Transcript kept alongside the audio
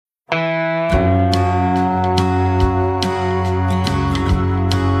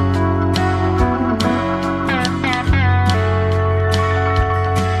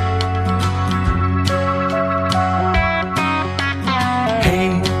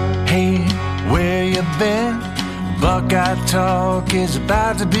Talk is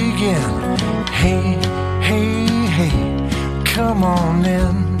about to begin. Hey, hey, hey, come on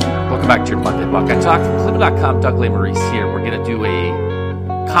in. Welcome back to your Monday Buckeye Talk from Cleveland.com. Doug Lesmerises here. We're going to do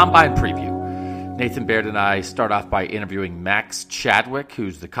a combine preview. Nathan Baird and I start off by interviewing Max Chadwick,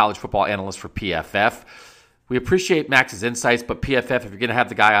 who's the college football analyst for PFF. We appreciate Max's insights, but PFF, if you're going to have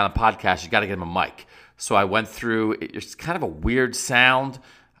the guy on a podcast, you got to get him a mic. So I went through, it's kind of a weird sound.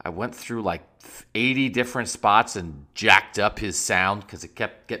 I went through like 80 different spots and jacked up his sound because it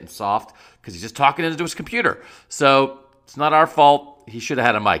kept getting soft because he's just talking into his computer. So it's not our fault. He should have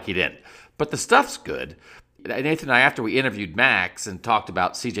had a mic. He didn't. But the stuff's good. Nathan and I, after we interviewed Max and talked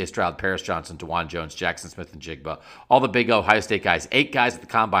about C.J. Stroud, Paris Johnson, DeJuan Jones, Jackson Smith, and Jigba, all the big Ohio State guys, 8 guys at the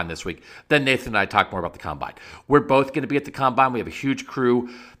Combine this week, then Nathan and I talked more about the Combine. We're both going to be at the Combine. We have a huge crew.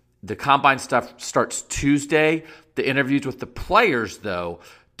 The Combine stuff starts Tuesday. The interviews with the players, though,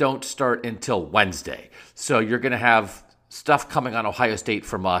 don't start until Wednesday. So you're going to have stuff coming on Ohio State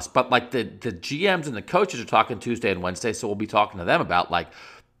from us. But like the GMs and the coaches are talking Tuesday and Wednesday, so we'll be talking to them about like,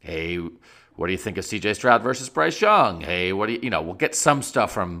 hey, what do you think of C.J. Stroud versus Bryce Young? Hey, what do you know, we'll get some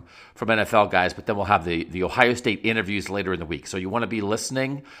stuff from NFL guys, but then we'll have the Ohio State interviews later in the week. So you want to be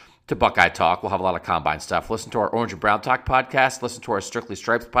listening to Buckeye Talk. We'll have a lot of Combine stuff. Listen to our Orange and Brown Talk podcast. Listen to our Strictly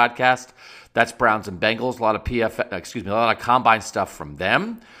Stripes podcast. That's Browns and Bengals. A lot of Combine stuff from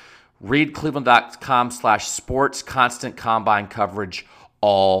them. Read cleveland.com/sports. Constant Combine coverage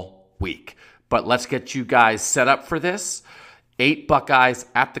all week. But let's get you guys set up for this. 8 Buckeyes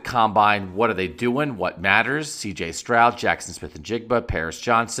at the Combine. What are they doing? What matters? C.J. Stroud, Jackson Smith and Jigba, Paris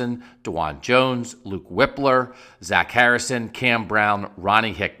Johnson, DeJuan Jones, Luke Whippler, Zach Harrison, Cam Brown,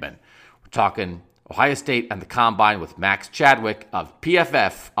 Ronnie Hickman. We're talking Ohio State and the Combine with Max Chadwick of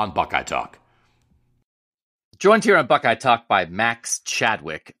PFF on Buckeye Talk. Joined here on Buckeye Talk by Max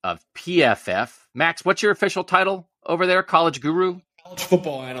Chadwick of PFF. Max, what's your official title over there? College guru? College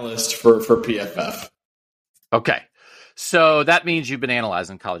football analyst for PFF. Okay. So that means you've been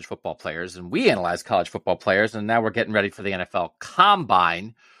analyzing college football players, and we analyze college football players, and now we're getting ready for the NFL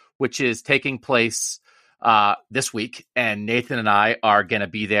Combine, which is taking place this week, and Nathan and I are going to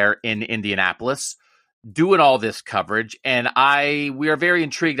be there in Indianapolis doing all this coverage, and we are very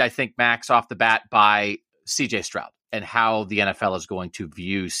intrigued, I think, Max, off the bat by C.J. Stroud and how the NFL is going to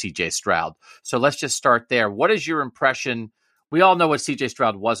view C.J. Stroud. So let's just start there. What is your impression? We all know what C.J.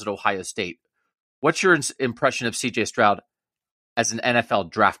 Stroud was at Ohio State. What's your impression of C.J. Stroud as an NFL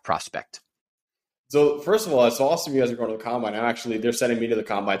draft prospect? So first of all, it's awesome you guys are going to the Combine. They're sending me to the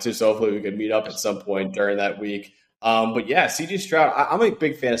Combine too, so hopefully we can meet up at some point during that week. But yeah, C.J. Stroud, I'm a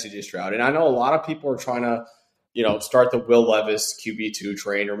big fan of C.J. Stroud, and I know a lot of people are trying to, start the Will Levis QB2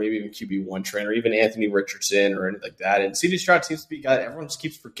 train, or maybe even QB1 train, or even Anthony Richardson or anything like that. And C.J. Stroud seems to be a guy that everyone just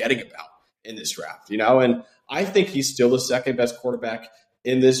keeps forgetting about in this draft, And I think he's still the second best quarterback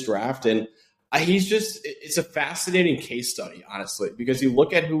in this draft, and it's a fascinating case study, honestly, because you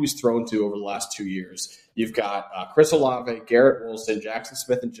look at who he's thrown to over the last 2 years. You've got Chris Olave, Garrett Wilson, Jackson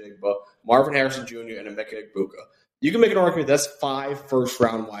Smith and Jigba, Marvin Harrison Jr., and Emeka Egbuka. You can make an argument that's 5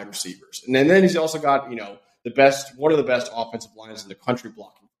 first-round wide receivers. And then he's also got, one of the best offensive lines in the country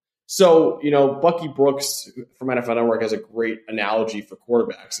blocking. So, Bucky Brooks from NFL Network has a great analogy for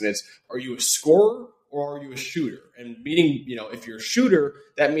quarterbacks, and it's, are you a scorer or are you a shooter? And meaning, if you're a shooter,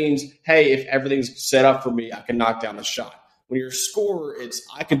 that means, hey, if everything's set up for me, I can knock down the shot. When you're a scorer, it's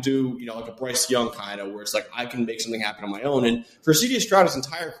I can do, like a Bryce Young kind of, where it's like I can make something happen on my own. And for C.J. Stroud, his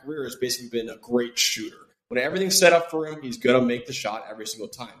entire career has basically been a great shooter. When everything's set up for him, he's going to make the shot every single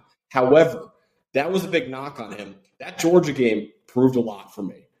time. However, that was a big knock on him. That Georgia game proved a lot for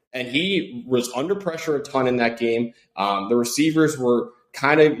me. And he was under pressure a ton in that game. The receivers were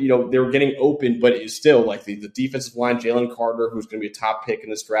kind of, they were getting open, but it's still like the defensive line, Jalen Carter, who's going to be a top pick in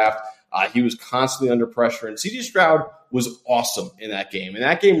this draft, he was constantly under pressure. And C.J. Stroud was awesome in that game. And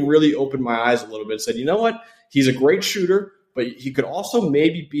that game really opened my eyes a little bit and said, you know what? He's a great shooter, but he could also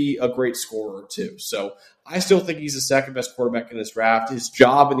maybe be a great scorer too. So I still think he's the second best quarterback in this draft. His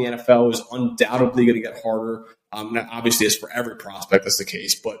job in the NFL is undoubtedly going to get harder. Obviously, it's for every prospect that's the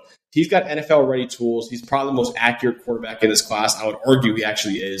case, but he's got NFL-ready tools. He's probably the most accurate quarterback in this class. I would argue he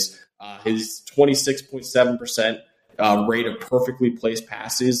actually is. His 26.7% rate of perfectly placed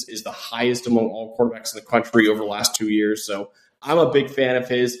passes is the highest among all quarterbacks in the country over the last 2 years. So I'm a big fan of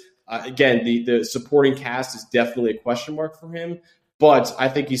his. Again, the supporting cast is definitely a question mark for him, but I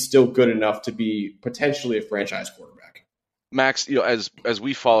think he's still good enough to be potentially a franchise quarterback. Max, as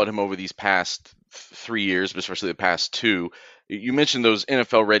we followed him over these past 3 years, but especially the past 2. You mentioned those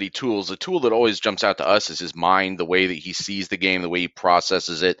NFL ready tools. The tool that always jumps out to us is his mind, the way that he sees the game, the way he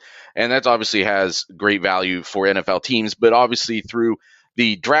processes it. And that obviously has great value for NFL teams. But obviously, through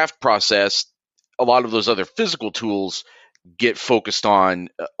the draft process, a lot of those other physical tools get focused on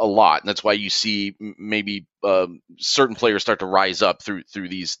a lot, and that's why you see maybe certain players start to rise up through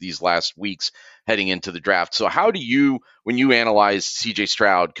these last weeks heading into the draft. So how do you, when you analyze CJ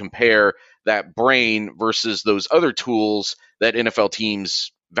Stroud, compare that brain versus those other tools that NFL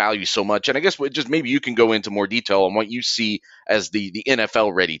teams value so much? And I guess just maybe you can go into more detail on what you see as the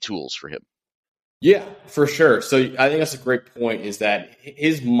NFL ready tools for him. Yeah, for sure. So I think that's a great point, is that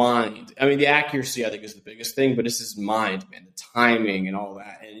his mind, I mean, the accuracy, I think, is the biggest thing, but it's his mind, man, the timing and all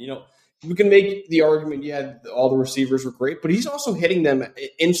that. And, you can make the argument, yeah, all the receivers were great, but he's also hitting them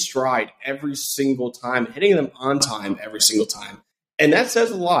in stride every single time, hitting them on time every single time. And that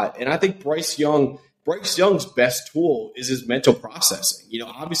says a lot. And I think Bryce Young's best tool is his mental processing.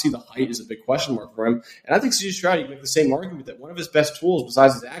 Obviously the height is a big question mark for him. And I think CJ Stroud, you can make the same argument that one of his best tools,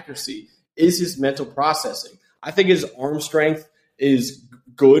 besides his accuracy, is his mental processing. I think his arm strength is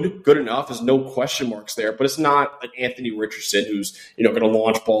good enough. There's no question marks there, but it's not an Anthony Richardson who's going to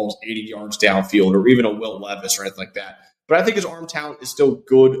launch balls 80 yards downfield, or even a Will Levis or anything like that. But I think his arm talent is still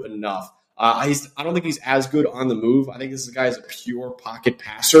good enough. I don't think he's as good on the move. I think this guy is a pure pocket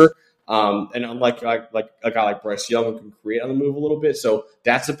passer. And unlike like a guy like Bryce Young, who can create on the move a little bit. So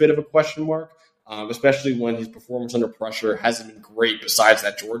that's a bit of a question mark. Especially when his performance under pressure hasn't been great besides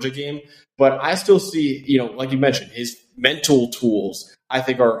that Georgia game. But I still see, like you mentioned, his mental tools, I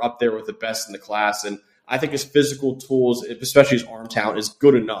think, are up there with the best in the class. And I think his physical tools, especially his arm talent, is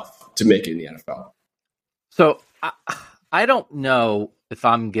good enough to make it in the NFL. So I don't know if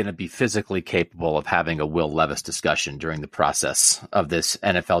I'm going to be physically capable of having a Will Levis discussion during the process of this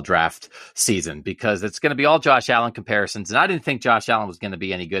NFL draft season, because it's going to be all Josh Allen comparisons. And I didn't think Josh Allen was going to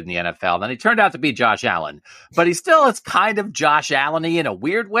be any good in the NFL. Then he turned out to be Josh Allen, but he still is kind of Josh Allen-y in a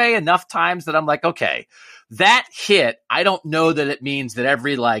weird way enough times that I'm like, okay, that hit, I don't know that it means that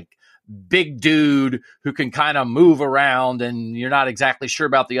every big dude who can kind of move around and you're not exactly sure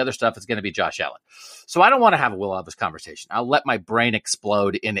about the other stuff is going to be Josh Allen. So I don't want to have a Will Levis conversation. I'll let my brain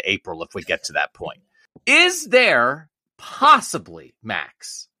explode in April if we get to that point. Is there possibly,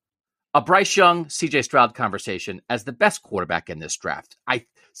 Max, a Bryce Young, CJ Stroud conversation as the best quarterback in this draft?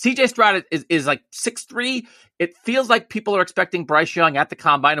 CJ Stroud is like 6'3". It feels like people are expecting Bryce Young at the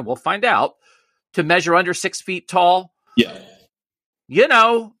combine, and we'll find out, to measure under 6 feet tall. Yeah.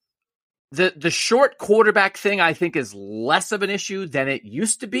 The short quarterback thing, I think, is less of an issue than it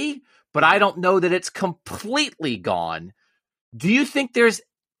used to be, but I don't know that it's completely gone. Do you think there's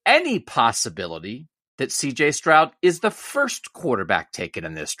any possibility that CJ Stroud is the first quarterback taken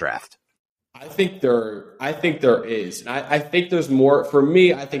in this draft? I think there is. And I think there's more. For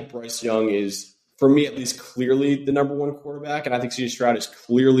me, I think Bryce Young is, for me at least, clearly the number one quarterback, and I think CJ Stroud is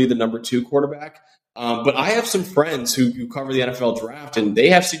clearly the number two quarterback. But I have some friends who cover the NFL draft, and they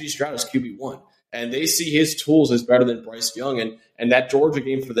have CJ Stroud as QB1, and they see his tools as better than Bryce Young, and that Georgia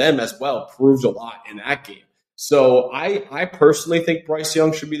game for them as well proved a lot in that game. So I personally think Bryce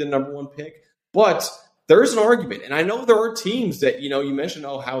Young should be the number one pick, but there's an argument, and I know there are teams that, you mentioned,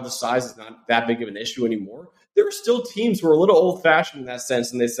 how the size is not that big of an issue anymore. There are still teams who are a little old-fashioned in that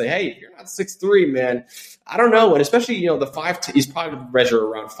sense, and they say, hey, if you're not 6'3", man, I don't know. And especially, the he's probably going to measure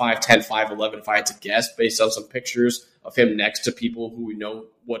around 5'10", 5'11", if I had to guess, based on some pictures of him next to people who we know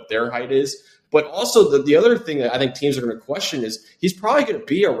what their height is. But also, the other thing that I think teams are going to question is he's probably going to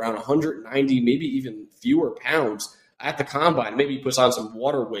be around 190, maybe even fewer pounds at the combine. Maybe he puts on some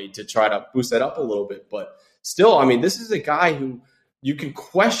water weight to try to boost that up a little bit. But still, I mean, this is a guy who you can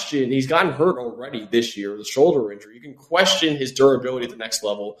question. He's gotten hurt already this year with a shoulder injury. You can question his durability at the next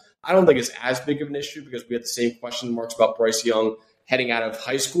level. I don't think it's as big of an issue because we had the same question marks about Bryce Young heading out of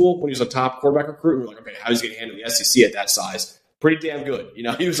high school when he was a top quarterback recruit. And we're like, okay, how is he going to handle the SEC at that size? Pretty damn good.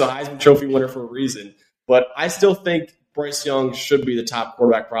 He was a Heisman Trophy winner for a reason. But I still think Bryce Young should be the top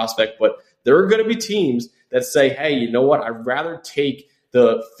quarterback prospect. But there are going to be teams that say, hey, you know what? I'd rather take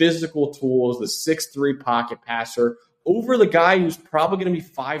the physical tools, the 6'3" pocket passer, over the guy who's probably going to be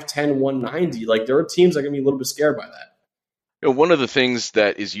 5'10", 190. Like, there are teams that are going to be a little bit scared by that. One of the things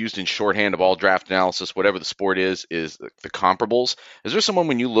that is used in shorthand of all draft analysis, whatever the sport is the comparables. Is there someone,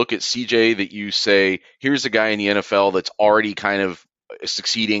 when you look at CJ, that you say, here's a guy in the NFL that's already kind of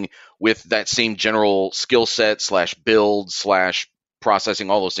succeeding with that same general skill set / build / processing,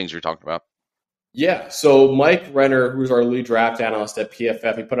 all those things you're talking about? Yeah, so Mike Renner, who's our lead draft analyst at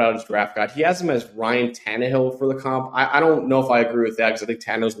PFF, he put out his draft guide. He has him as Ryan Tannehill for the comp. I don't know if I agree with that because I think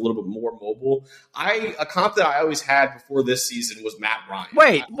Tannehill's a little bit more mobile. A comp that I always had before this season was Matt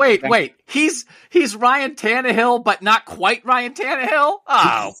Ryan. Wait. He's Ryan Tannehill, but not quite Ryan Tannehill?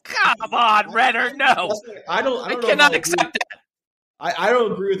 Oh, come on, Renner, no. I cannot accept that. I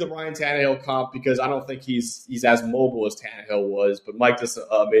don't agree with the Ryan Tannehill comp because I don't think he's as mobile as Tannehill was, but Mike does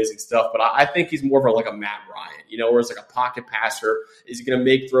amazing stuff. But I think he's more of like a Matt Ryan, where it's like a pocket passer. Is he going to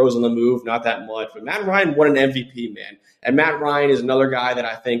make throws on the move? Not that much. But Matt Ryan won an MVP, man. And Matt Ryan is another guy that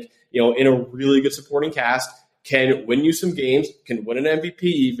I think, in a really good supporting cast can win you some games, can win an MVP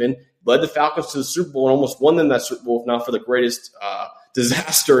even, led the Falcons to the Super Bowl and almost won them that Super Bowl, if not for the greatest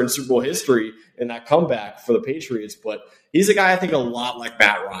disaster in Super Bowl history in that comeback for the Patriots. But he's a guy I think a lot like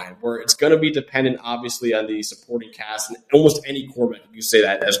Matt Ryan, where it's going to be dependent, obviously, on the supporting cast, and almost any quarterback, you say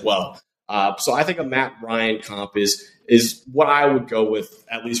that as well. So I think a Matt Ryan comp is what I would go with,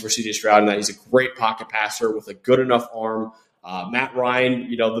 at least for C.J. Stroud, and that he's a great pocket passer with a good enough arm. Matt Ryan,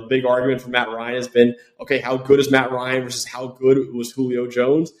 the big argument for Matt Ryan has been, okay, how good is Matt Ryan versus how good was Julio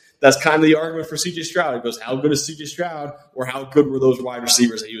Jones? That's kind of the argument for C.J. Stroud. It goes, how good is C.J. Stroud, or how good were those wide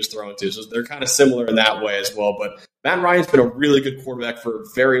receivers that he was throwing to? So they're kind of similar in that way as well. But Matt Ryan's been a really good quarterback for a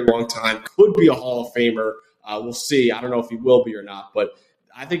very long time. Could be a Hall of Famer. We'll see. I don't know if he will be or not. But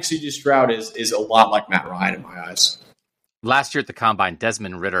I think C.J. Stroud is a lot like Matt Ryan in my eyes. Last year at the Combine,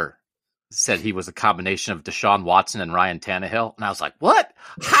 Desmond Ridder said he was a combination of Deshaun Watson and Ryan Tannehill. And I was like, what?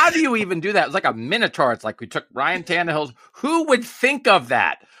 How do you even do that? It was like a minotaur. It's like we took Ryan Tannehill's. Who would think of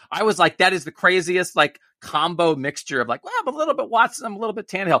that? I was like, that is the craziest combo mixture of well, I'm a little bit Watson, I'm a little bit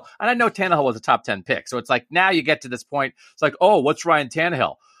Tannehill. And I know Tannehill was a top 10 pick. So it's like now you get to this point. It's like, oh, what's Ryan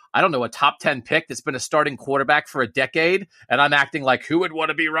Tannehill? I don't know, a top 10 pick that's been a starting quarterback for a decade. And I'm acting like who would want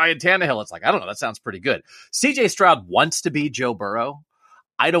to be Ryan Tannehill? It's like, I don't know. That sounds pretty good. CJ Stroud wants to be Joe Burrow.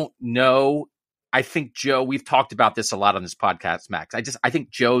 I don't know. I think Joe, we've talked about this a lot on this podcast, Max. I think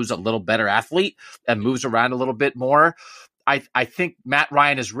Joe's a little better athlete and moves around a little bit more. I think Matt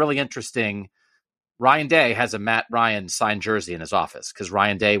Ryan is really interesting. Ryan Day has a Matt Ryan signed jersey in his office because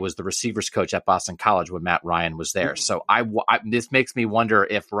Ryan Day was the receivers coach at Boston College when Matt Ryan was there. So this makes me wonder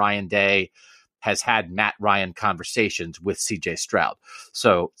if Ryan Day has had Matt Ryan conversations with CJ Stroud.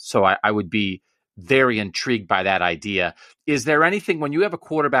 So I would be very intrigued by that idea. Is there anything when you have a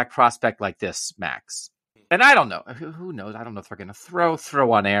quarterback prospect like this, Max? And I don't know. Who knows? I don't know if they're going to throw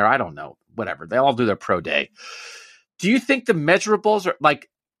on air. I don't know. Whatever. They all do their pro day. Do you think the measurables are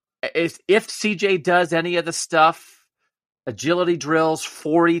if CJ does any of the stuff, agility drills,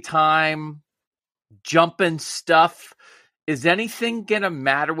 40 time, jumping stuff, is anything going to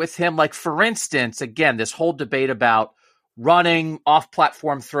matter with him? For instance, again, this whole debate about running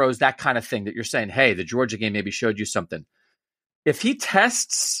off-platform throws, that kind of thing that you're saying, hey, the Georgia game maybe showed you something. If he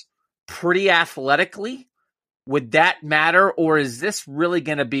tests pretty athletically, would that matter? Or is this really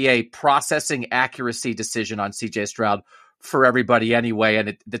going to be a processing accuracy decision on CJ Stroud for everybody anyway,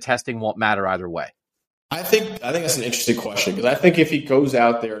 and the testing won't matter either way? I think that's an interesting question because I think if he goes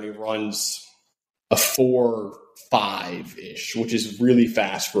out there and he runs a 4.5-ish, which is really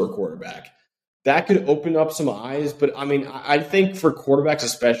fast for a quarterback, that could open up some eyes. But I mean, I think for quarterbacks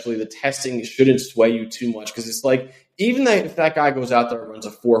especially, the testing shouldn't sway you too much because it's like even if that guy goes out there and runs a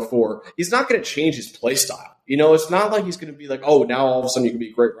 4.4, he's not going to change his play style. It's not like he's going to be like, oh, now all of a sudden you can be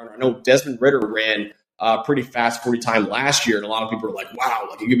a great runner. I know Desmond Ridder ran pretty fast 40 time last year, and a lot of people are like, wow,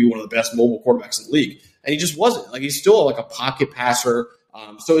 he could be one of the best mobile quarterbacks in the league. And he just wasn't. He's still a pocket passer.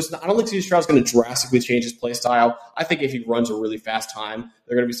 So I don't think CJ Stroud's going to drastically change his play style. I think if he runs a really fast time,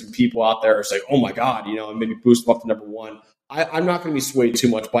 there are going to be some people out there who say, oh my God, and maybe boost him up to number one. I'm not going to be swayed too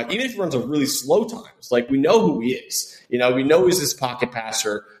much by even if he runs a really slow time. It's we know who he is. We know he's this pocket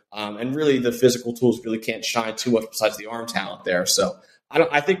passer. And really the physical tools really can't shine too much besides the arm talent there. So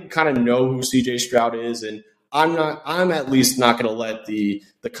I think we kind of know who CJ Stroud is, and I'm at least not going to let the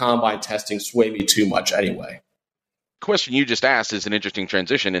combine testing sway me too much anyway. Question you just asked is an interesting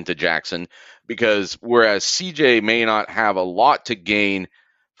transition into Jackson because whereas CJ may not have a lot to gain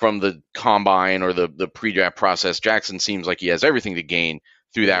from the combine or the pre-draft process, Jackson seems like he has everything to gain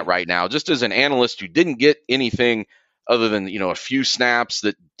through that right now. Just as an analyst who didn't get anything other than a few snaps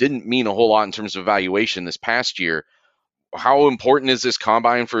that didn't mean a whole lot in terms of evaluation this past year, how important is this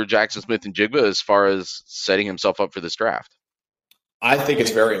combine for Jackson Smith-Njigba as far as setting himself up for this draft? I think it's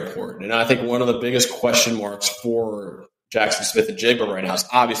very important. And I think one of the biggest question marks for Jackson Smith-Njigba right now is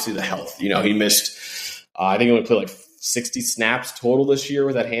obviously the health. He missed, I think he only played 60 snaps total this year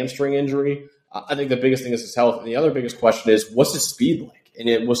with that hamstring injury. I think the biggest thing is his health. And the other biggest question is, what's his speed like? week.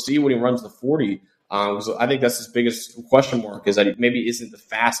 And we'll see when he runs the 40. So I think that's his biggest question mark, is that he maybe isn't the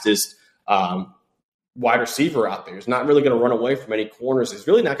fastest wide receiver out there. He's not really going to run away from any corners. He's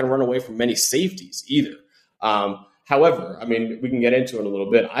really not going to run away from many safeties either. However, I mean, we can get into it in a little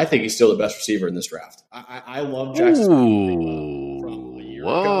bit. I think he's still the best receiver in this draft. I love Jackson from a year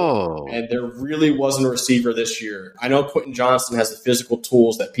ago, and there really wasn't a receiver this year. I know Quentin Johnston has the physical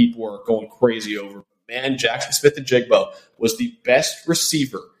tools that people are going crazy over. Man, Jackson Smith-Njigba was the best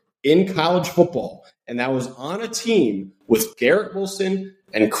receiver in college football, and that was on a team with Garrett Wilson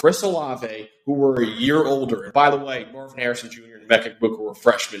and Chris Olave, who were a year older. And by the way, Marvin Harrison Jr. and Mecca Booker were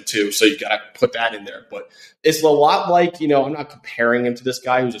freshmen too, so you got to put that in there. But it's a lot like, I'm not comparing him to this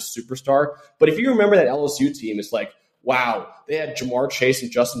guy who's a superstar, but if you remember that LSU team, it's like, wow, they had Jamar Chase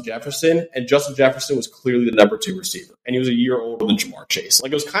and Justin Jefferson, and Justin Jefferson was clearly the number 2 receiver, and he was a year older than Jamar Chase.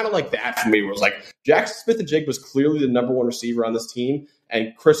 Like, it was kind of like that for me, where it was like Jackson Smith-Njigba was clearly the number 1 receiver on this team,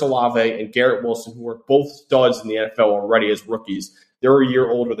 and Chris Olave and Garrett Wilson, who were both studs in the NFL already as rookies, they're a year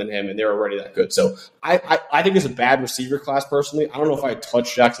older than him, and they're already that good. So I think it's a bad receiver class, personally. I don't know if I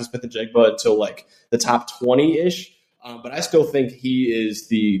touched Jackson Smith-Njigba until like the top 20-ish, but I still think he is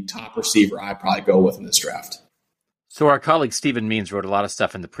the top receiver I'd probably go with in this draft. So our colleague Stephen Means wrote a lot of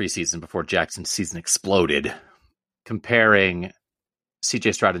stuff in the preseason before Jackson's season exploded, comparing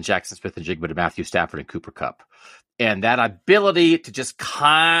C.J. Stroud and Jackson Smith-Njigba to Matthew Stafford and Cooper Kupp. And that ability to just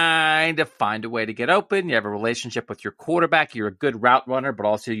kind of find a way to get open. You have a relationship with your quarterback. You're a good route runner, but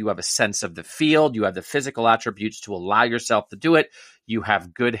also you have a sense of the field. You have the physical attributes to allow yourself to do it. You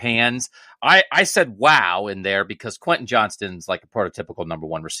have good hands. I said wow in there because Quentin Johnston's like a prototypical number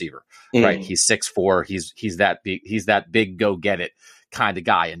 1 receiver, right? He's 6'4". He's that big. He's that big go get it kind of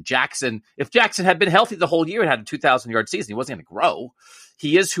guy. And Jackson, if Jackson had been healthy the whole year and had a 2,000-yard season, he wasn't going to grow.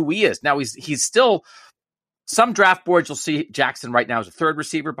 He is who he is. Now he's still. Some draft boards you'll see Jackson right now as a 3rd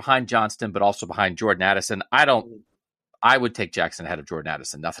receiver behind Johnston, but also behind Jordan Addison. I would take Jackson ahead of Jordan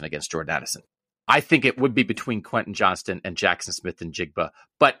Addison. Nothing against Jordan Addison. I think it would be between Quentin Johnston and Jackson Smith-Njigba.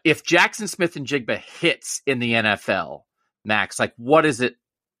 But if Jackson Smith-Njigba hits in the NFL, Max, like what does it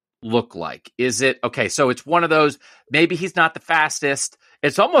look like? Is it okay? So it's one of those, maybe he's not the fastest.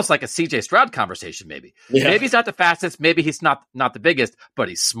 It's almost like a CJ Stroud conversation, maybe. Yeah. Maybe he's not the fastest. Maybe he's not the biggest, but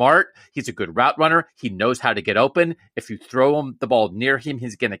he's smart. He's a good route runner. He knows how to get open. If you throw him the ball near him,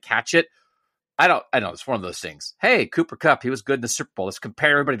 he's going to catch it. I know. It's one of those things. Hey, Cooper Kupp, he was good in the Super Bowl. Let's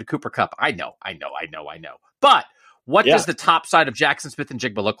compare everybody to Cooper Kupp. I know. But what does the top side of Jackson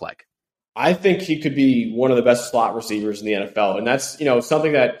Smith-Njigba look like? I think he could be one of the best slot receivers in the NFL. And that's,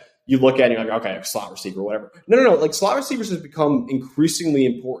 something that you look at and you're like, okay, slot receiver, whatever. No. Like, slot receivers has become increasingly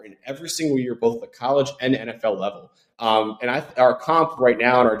important every single year, both at the college and NFL level. And our comp right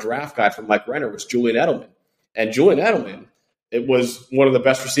now in our draft guide from Mike Renner was Julian Edelman. And Julian Edelman, it was one of the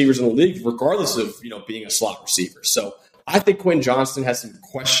best receivers in the league, regardless of, being a slot receiver. So I think Quentin Johnston has some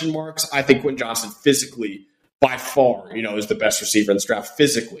question marks. I think Quentin Johnston physically, by far, is the best receiver in this draft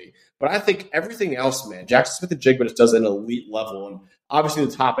physically. But I think everything else, man, Jackson Smith-Njigba just does it at an elite level. And obviously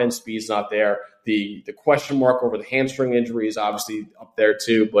the top end speed's not there. The question mark over the hamstring injury is obviously up there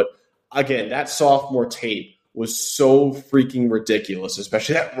too. But again, that sophomore tape was so freaking ridiculous,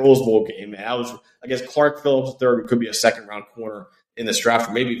 especially that Rose Bowl game, man. I guess Clark Phillips III could be a 2nd-round corner in this draft,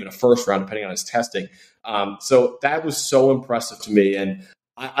 or maybe even a 1st round, depending on his testing. So that was so impressive to me. And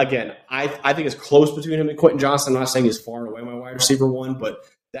I think it's close between him and Quentin Johnston. I'm not saying he's far and away my wide receiver 1, but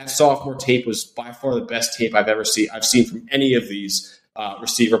that sophomore tape was by far the best tape I've seen from any of these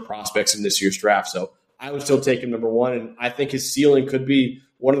receiver prospects in this year's draft. So I would still take him number 1, and I think his ceiling could be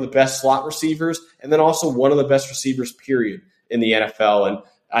one of the best slot receivers, and then also one of the best receivers, period, in the NFL. And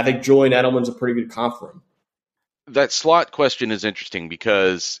I think Julian Edelman's a pretty good comp for him. That slot question is interesting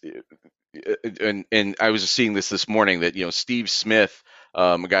because, and I was seeing this morning that Steve Smith,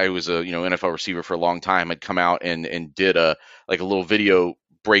 a guy who was a NFL receiver for a long time, had come out and did a little video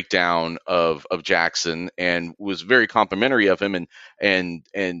breakdown of Jackson and was very complimentary of him and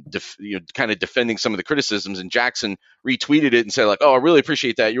kind of defending some of the criticisms. And Jackson retweeted it and said, like, oh, I really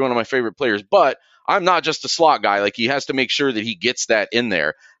appreciate that. You're one of my favorite players, but I'm not just a slot guy. Like, he has to make sure that he gets that in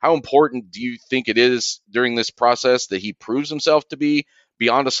there. How important do you think it is during this process that he proves himself to be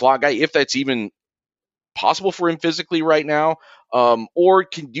beyond a slot guy, if that's even possible for him physically right now? Or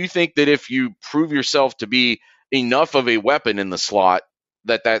do you think that if you prove yourself to be enough of a weapon in the slot,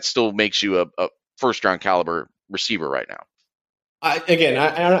 that still makes you a 1st-round caliber receiver right now? I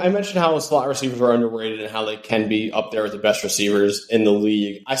mentioned how slot receivers are underrated and how they can be up there with the best receivers in the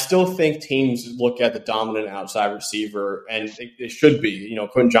league. I still think teams look at the dominant outside receiver, and they should be.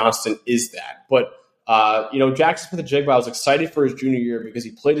 Quentin Johnston is that. But Jackson Smith-Njigba, I was excited for his junior year because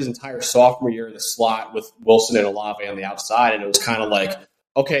he played his entire sophomore year in the slot with Wilson and Olave on the outside, and it was kind of like,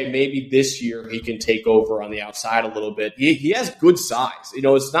 okay, maybe this year he can take over on the outside a little bit. He has good size.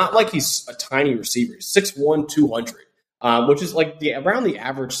 It's not like he's a tiny receiver. He's 6'1", 200, which is like around the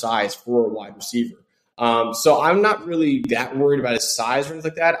average size for a wide receiver. So I'm not really that worried about his size or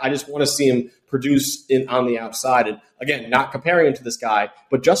anything like that. I just want to see him produce on the outside. And again, not comparing him to this guy,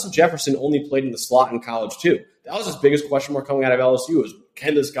 but Justin Jefferson only played in the slot in college too. That was his biggest question mark coming out of LSU is,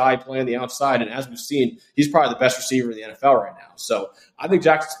 can this guy play on the outside? And as we've seen, he's probably the best receiver in the NFL right now. So I think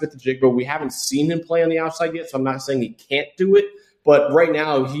Jackson Smith-Njigba, we haven't seen him play on the outside yet, so I'm not saying he can't do it. But right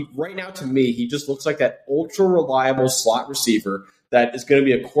now to me, he just looks like that ultra reliable slot receiver that is going to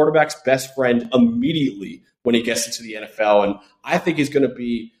be a quarterback's best friend immediately when he gets into the NFL. And I think he's going to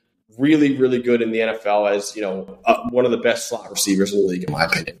be really, really good in the NFL as, one of the best slot receivers in the league, in my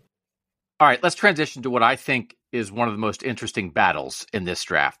opinion. All right, let's transition to what I think is one of the most interesting battles in this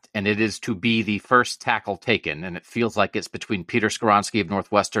draft, and it is to be the first tackle taken, and it feels like it's between Peter Skoronski of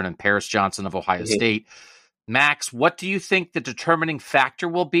Northwestern and Paris Johnson of Ohio State. Max, what do you think the determining factor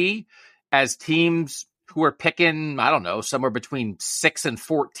will be as teams who are picking, I don't know, somewhere between 6 and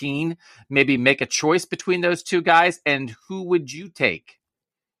 14, maybe make a choice between those two guys, and who would you take?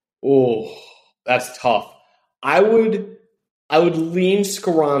 Oh, that's tough. I would lean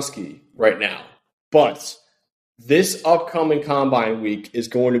Skoronski right now, but this upcoming combine week is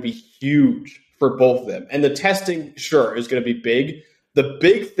going to be huge for both of them. And the testing, sure, is going to be big. The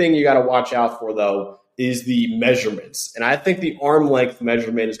big thing you got to watch out for, though, is the measurements. And I think the arm length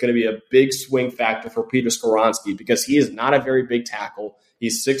measurement is going to be a big swing factor for Peter Skoronski because he is not a very big tackle.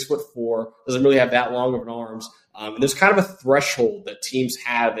 He's 6'4", doesn't really have that long of an arms. And there's kind of a threshold that teams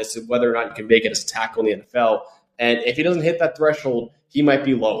have as to whether or not you can make it as a tackle in the NFL. And if he doesn't hit that threshold, he might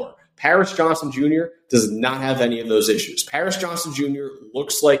be lower. Paris Johnson Jr. does not have any of those issues. Paris Johnson Jr.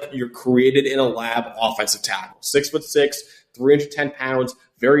 looks like you're created in a lab offensive tackle. 6'6", 310 pounds,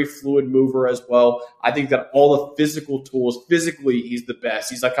 very fluid mover as well. I think that all the physical tools, physically, he's the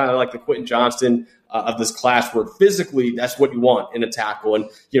best. He's kind of like the Quentin Johnston of this class where physically that's what you want in a tackle. And,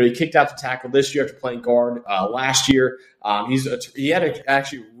 he kicked out the tackle this year after playing guard last year. He had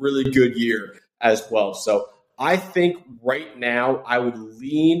actually a really good year as well. So I think right now I would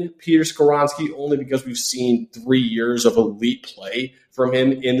lean Peter Skoronski only because we've seen 3 years of elite play from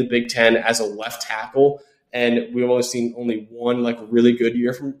him in the Big Ten as a left tackle. And we've only seen one really good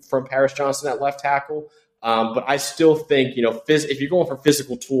year from Paris Johnson at left tackle. But I still think, if you're going for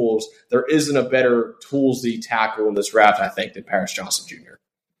physical tools, there isn't a better toolsy tackle in this draft, I think, than Paris Johnson Jr.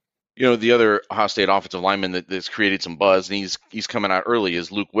 The other Ohio State offensive lineman that's created some buzz, and he's coming out early,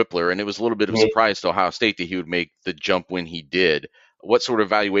 is Luke Whippler. And it was a little bit of a surprise to Ohio State that he would make the jump when he did. What sort of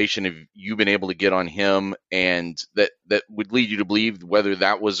valuation have you been able to get on him, and that would lead you to believe whether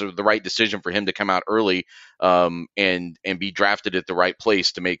that was the right decision for him to come out early and be drafted at the right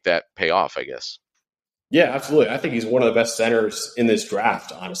place to make that pay off, I guess? Yeah, absolutely. I think he's one of the best centers in this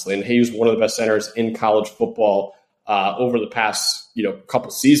draft, honestly. And he was one of the best centers in college football over the past, couple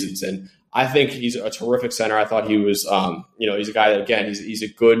seasons. And I think he's a terrific center. I thought he was, he's a guy that, again, he's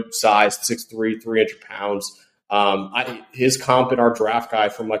a good size, 6'3", 300 pounds. His comp in our draft guy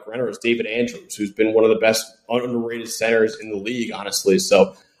from Mike Renner is David Andrews, who's been one of the best underrated centers in the league, honestly.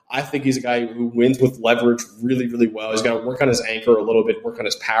 So I think he's a guy who wins with leverage really, really well. He's got to work on his anchor a little bit, work on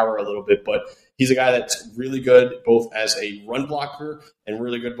his power a little bit, but he's a guy that's really good both as a run blocker and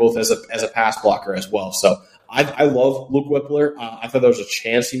really good both as a pass blocker as well. So I love Luke Whippler. I thought there was a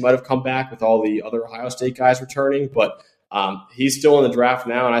chance he might have come back with all the other Ohio State guys returning, but he's still in the draft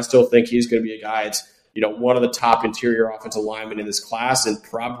now, and I still think he's going to be a guy that's one of the top interior offensive linemen in this class and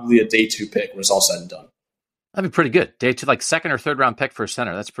probably a day 2 pick when it's all said and done. That'd be pretty good. Day 2, like second or third round pick for a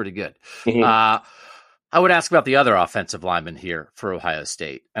center. That's pretty good. Mm-hmm. I would ask about the other offensive lineman here for Ohio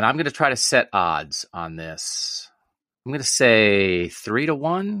State, and I'm going to try to set odds on this. I'm going to say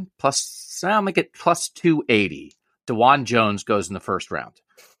 3-1 plus. I'll make it plus 280. DeJuan Jones goes in the first round.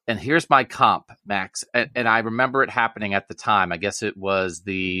 And here's my comp, Max. And I remember it happening at the time. I guess it was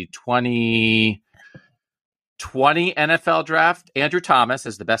the 2020 NFL draft. Andrew Thomas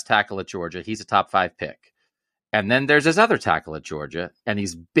is the best tackle at Georgia. He's a top 5 pick. And then there's his other tackle at Georgia, and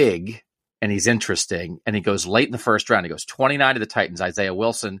he's big and he's interesting. And he goes late in the first round. He goes 29 to the Titans, Isaiah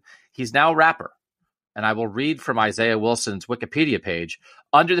Wilson. He's now a rapper. And I will read from Isaiah Wilson's Wikipedia page.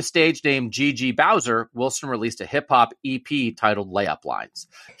 Under the stage name G.G. Bowser, Wilson released a hip-hop EP titled Layup Lines.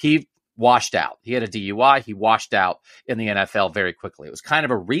 He washed out. He had a DUI. He washed out in the NFL very quickly. It was kind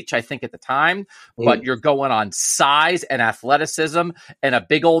of a reach, I think, at the time, but you're going on size and athleticism and a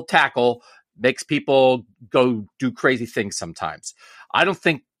big old tackle makes people go do crazy things sometimes. I don't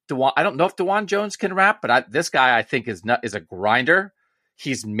know if DeJuan Jones can rap, but this guy I think is a grinder.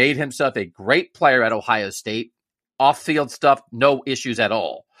 He's made himself a great player at Ohio State. Off-field stuff, no issues at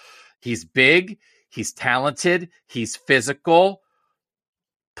all. He's big. He's talented. He's physical.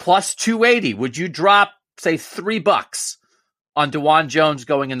 Plus 280. Would you drop, say, $3 on DeJuan Jones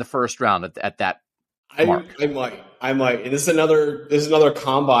going in the first round at that mark? I might. And this is another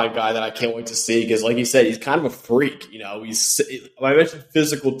combine guy that I can't wait to see because, like you said, he's kind of a freak. I mentioned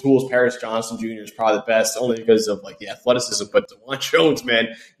physical tools. Paris Johnson Jr. is probably the best, only because of the athleticism. But DeJuan Jones, man,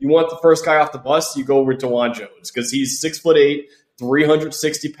 you want the first guy off the bus, you go with DeJuan Jones because he's 6'8",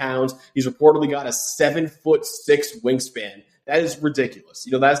 360 pounds. He's reportedly got a 7'6" wingspan. That is ridiculous.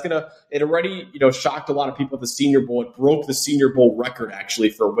 It already shocked a lot of people at the Senior Bowl. It broke the Senior Bowl record actually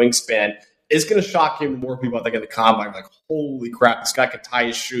for wingspan. It's going to shock even more people, I think, at the combine. Like, holy crap, this guy can tie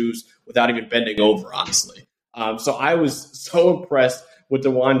his shoes without even bending over, honestly. So I was so impressed with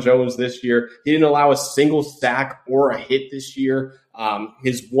DeJuan Jones this year. He didn't allow a single sack or a hit this year.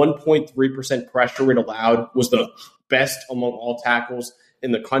 His 1.3% pressure rate allowed was the best among all tackles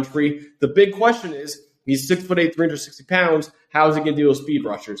in the country. The big question is, he's 6'8", 360 pounds. How is he going to deal with speed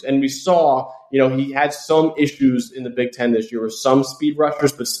rushers? And we saw, he had some issues in the Big Ten this year with some speed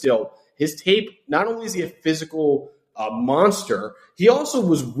rushers, but still, his tape, not only is he a physical monster, he also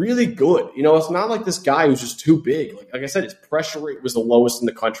was really good. It's not like this guy who's just too big. Like I said, his pressure rate was the lowest in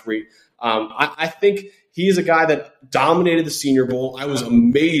the country. I think he is a guy that dominated the Senior Bowl. I was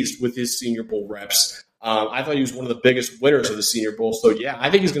amazed with his Senior Bowl reps. I thought he was one of the biggest winners of the Senior Bowl. So, yeah,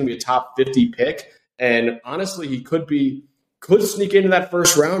 I think he's going to be a top 50 pick. And honestly, he could sneak into that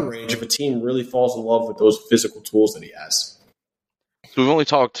first round range if a team really falls in love with those physical tools that he has. So we've only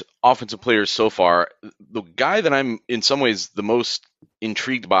talked offensive players so far. The guy that I'm in some ways the most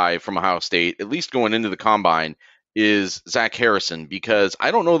intrigued by from Ohio State, at least going into the combine, is Zach Harrison, because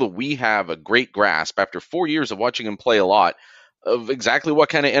I don't know that we have a great grasp after 4 years of watching him play a lot of exactly what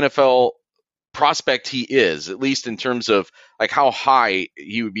kind of NFL prospect he is, at least in terms of how high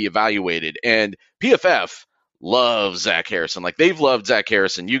he would be evaluated. And PFF loves Zach Harrison. They've loved Zach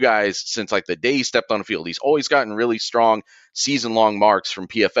Harrison, you guys, since the day he stepped on the field. He's always gotten really strong season-long marks from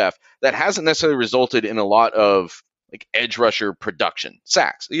PFF. That hasn't necessarily resulted in a lot of edge rusher production,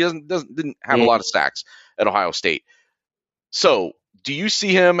 sacks. He didn't have a lot of sacks at Ohio State. So, do you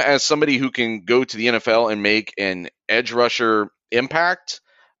see him as somebody who can go to the NFL and make an edge rusher impact?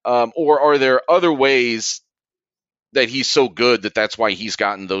 Or are there other ways that he's so good that's why he's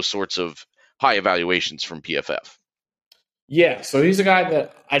gotten those sorts of high evaluations from PFF? Yeah, so he's a guy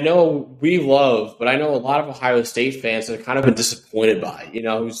that I know we love, but I know a lot of Ohio State fans have kind of been disappointed by.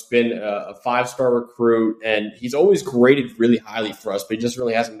 Who's been a 5-star recruit, and he's always graded really highly for us, but he just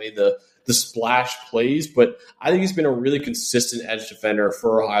really hasn't made the splash plays. But I think he's been a really consistent edge defender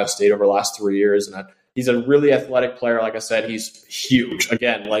for Ohio State over the last 3 years, and he's a really athletic player. Like I said, he's huge.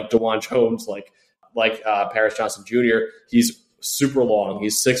 Again, like DeJuan Jones, like Paris Johnson Jr., he's super long.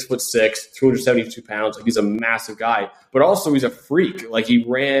 He's 6'6", 272 pounds. He's a massive guy, but also he's a freak. He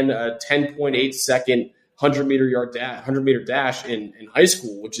ran a 10.8 second 100-meter dash in high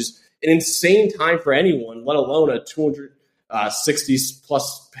school, which is an insane time for anyone, let alone a 260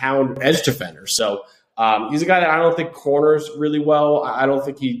 plus pound edge defender. So he's a guy that I don't think corners really well. I don't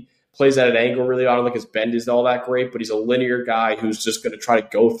think he plays at an angle really. I don't think his bend is all that great, but he's a linear guy who's just going to try to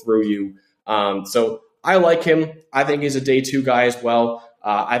go through you. So I like him. I think he's a day 2 guy as well.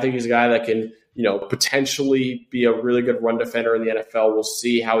 I think he's a guy that can, potentially be a really good run defender in the NFL. We'll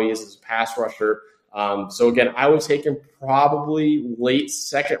see how he is as a pass rusher. So again, I would take him probably late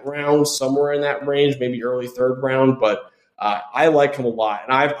second round, somewhere in that range, maybe early third round. But I like him a lot,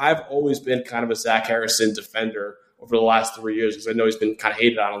 and I've always been kind of a Zach Harrison defender over the last 3 years because I know he's been kind of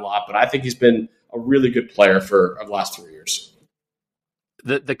hated on a lot, but I think he's been a really good player for the last 3 years.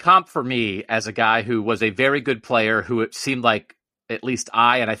 The comp for me as a guy who was a very good player who it seemed like at least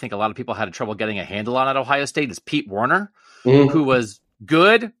I think a lot of people had trouble getting a handle on at Ohio State is Pete Werner, who was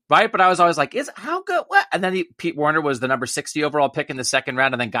good, right? But I was always like, how good? What? And then Pete Werner was the number 60 overall pick in the second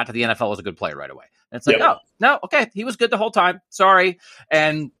round and then got to the NFL as a good player right away. And it's like, oh, no, okay, he was good the whole time. Sorry.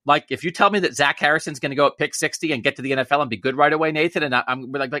 And if you tell me that Zach Harrison's going to go at pick 60 and get to the NFL and be good right away, Nathan, and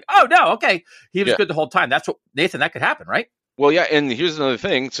I'm like, oh, no, okay, he was good the whole time. That's what, Nathan, that could happen, right? Well, yeah, and here's another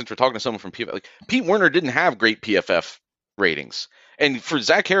thing, since we're talking to someone from PFF, Pete Werner didn't have great PFF ratings. And for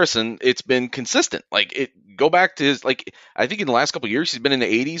Zach Harrison, it's been consistent. Go back to his, I think in the last couple of years, he's been in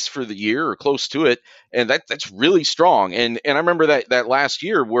the 80s for the year or close to it. And that's really strong. And I remember that last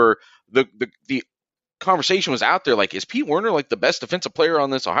year where the conversation was out there, like, is Pete Werner like the best defensive player on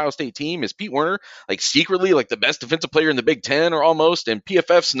this Ohio State team? Is Pete Werner like secretly like the best defensive player in the Big Ten or almost? And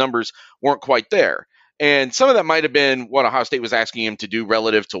PFF's numbers weren't quite there. And some of that might have been what Ohio State was asking him to do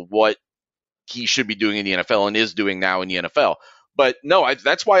relative to what he should be doing in the NFL and is doing now in the NFL. But no,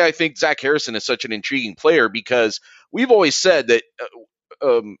 that's why I think Zach Harrison is such an intriguing player, because we've always said that,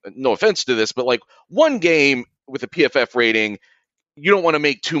 no offense to this, but like one game with a PFF rating, you don't want to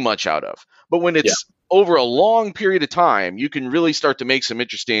make too much out of. But when it's over a long period of time, you can really start to make some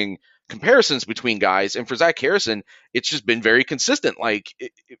interesting comparisons between guys. And for Zach Harrison, it's just been very consistent, like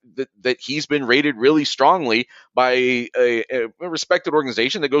that he's been rated really strongly by a respected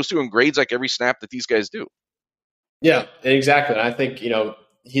organization that goes through and grades like every snap that these guys do. Yeah, exactly. And I think,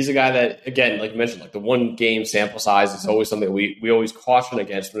 he's a guy that, again, like you mentioned, like the one game sample size is always something we always caution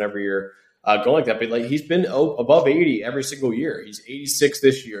against whenever you're going like that. But like he's been above 80 every single year. He's 86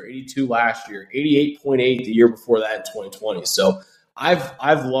 this year, 82 last year, 88.8 the year before that in 2020. So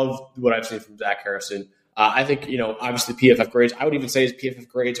I've loved what I've seen from Zach Harrison. I think, obviously PFF grades, I would even say his PFF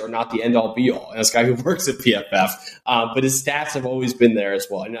grades are not the end-all be-all. And this guy who works at PFF, but his stats have always been there as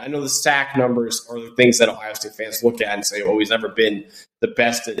well. And I know the sack numbers are the things that Ohio State fans look at and say, oh, he's never been the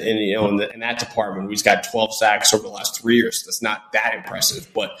best in that department. He's got 12 sacks over the last 3 years. That's not that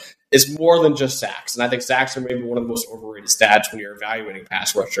impressive, but it's more than just sacks. And I think sacks are maybe one of the most overrated stats when you're evaluating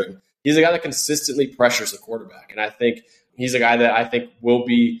pass rushing. He's a guy that consistently pressures the quarterback. And I think he's a guy that I think will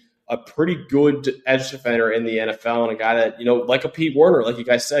be a pretty good edge defender in the NFL, and a guy that, like a Pete Werner, like you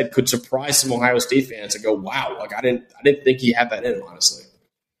guys said, could surprise some Ohio State fans and go, wow, like I didn't think he had that in him, honestly.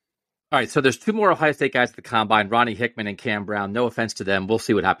 All right, so there's two more Ohio State guys at the Combine, Ronnie Hickman and Cam Brown. No offense to them. We'll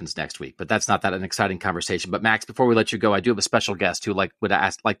see what happens next week, but that's not that an exciting conversation. But Max, before we let you go, I do have a special guest who like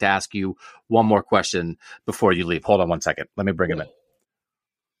to ask you one more question before you leave. Hold on one second. Let me bring him in.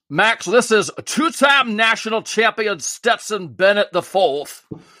 Max, this is two-time national champion Stetson Bennett IV.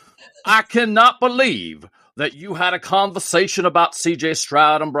 I cannot believe that you had a conversation about C.J.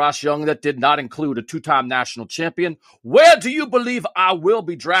 Stroud and Bryce Young that did not include a two-time national champion. Where do you believe I will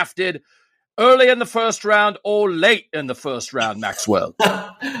be drafted? Early in the first round or late in the first round, Maxwell?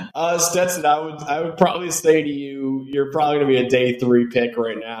 Stetson, I would probably say to you, you're probably going to be a day 3 pick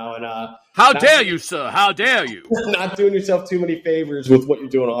right now. And how dare you, sir? How dare you? Not doing yourself too many favors with what you're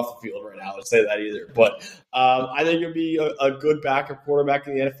doing off the field right now. I would say that either. But I think you'll be a good backup quarterback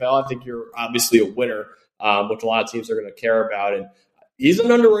in the NFL. I think you're obviously a winner, which a lot of teams are going to care about. And he's an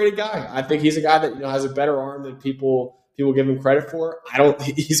underrated guy. I think he's a guy that has a better arm than people give him credit for.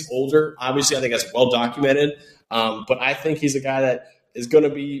 He's older. Obviously, I think that's well documented. But I think he's a guy that is going to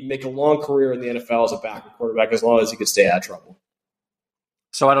make a long career in the NFL as a backup quarterback as long as he can stay out of trouble.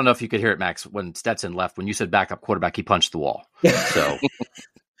 So I don't know if you could hear it, Max, when Stetson left. When you said backup quarterback, he punched the wall. So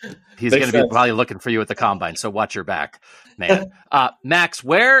he's going to be probably looking for you at the Combine. So watch your back, man. Max,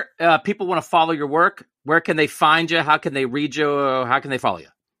 where people want to follow your work, where can they find you? How can they read you? How can they follow you?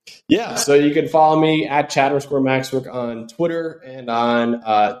 Yeah, so you can follow me at @Chad_Maxwick on Twitter, and on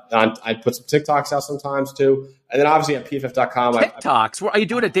I put some TikToks out sometimes too, and then obviously at PFF.com. TikToks? Are you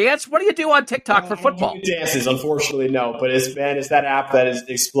doing a dance? What do you do on TikTok for football? Dances, unfortunately, no. But it's that app that is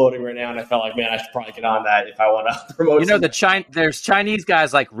exploding right now, and I felt like, man, I should probably get on that if I want to promote. There's Chinese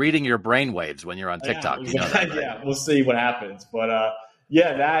guys like reading your brainwaves when you're on TikTok. Yeah, you know that, right? Yeah, we'll see what happens, but.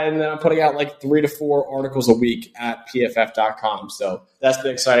 Yeah, that, and then I'm putting out like 3 to 4 articles a week at PFF.com. So that's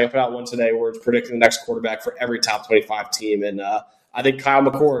been exciting. I put out one today where it's predicting the next quarterback for every top 25 team. And I think Kyle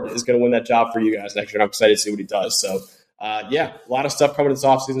McCord is going to win that job for you guys next year. And I'm excited to see what he does. So, a lot of stuff coming this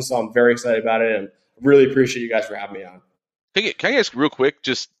offseason. So I'm very excited about it. And really appreciate you guys for having me on. Can I ask real quick,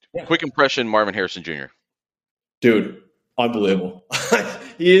 quick impression, Marvin Harrison Jr.? Dude, unbelievable.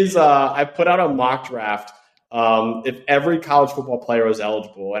 He is, I put out a mock draft. If every college football player was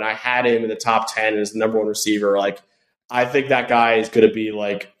eligible and I had him in the top 10 as the number 1 receiver, like I think that guy is going to be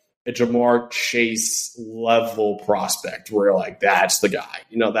like a Jamar Chase level prospect where you're like, that's the guy,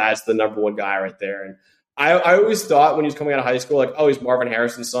 that's the number 1 guy right there. And I always thought when he was coming out of high school, like, oh, he's Marvin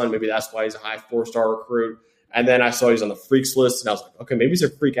Harrison's son. Maybe that's why he's a high 4-star recruit. And then I saw he's on the freaks list and I was like, okay, maybe he's a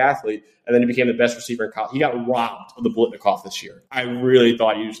freak athlete. And then he became the best receiver in college. He got robbed of the Blitnikoff this year. I really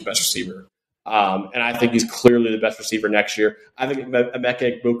thought he was the best receiver. And I think he's clearly the best receiver next year. I think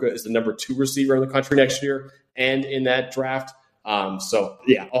Emeka Egbuka is the number 2 receiver in the country next year and in that draft.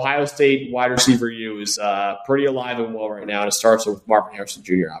 Ohio State wide receiver U is pretty alive and well right now. And it starts with Marvin Harrison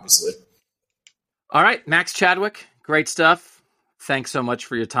Jr., obviously. All right, Max Chadwick, great stuff. Thanks so much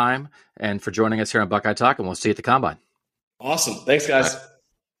for your time and for joining us here on Buckeye Talk, and we'll see you at the Combine. Awesome. Thanks, guys.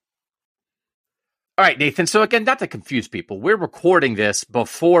 All right, Nathan. So again, not to confuse people, we're recording this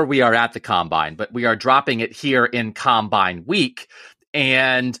before we are at the Combine, but we are dropping it here in Combine week.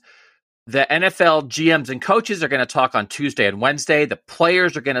 And the NFL GMs and coaches are going to talk on Tuesday and Wednesday. The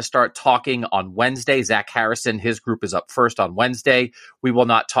players are going to start talking on Wednesday. Zach Harrison, his group is up first on Wednesday. We will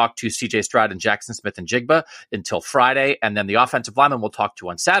not talk to CJ Stroud and Jackson Smith and Jigba until Friday. And then the offensive linemen we'll talk to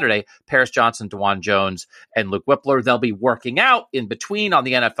on Saturday, Paris Johnson, DeJuan Jones, and Luke Whippler. They'll be working out in between on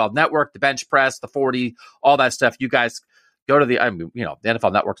the NFL Network, the bench press, the 40, all that stuff. You guys go to the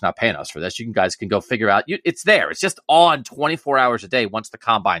NFL Network's not paying us for this. You guys can go figure out. It's there. It's just on 24 hours a day once the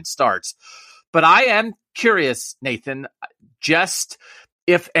Combine starts. But I am curious, Nathan, just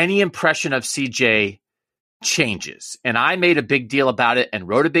if any impression of CJ changes. And I made a big deal about it and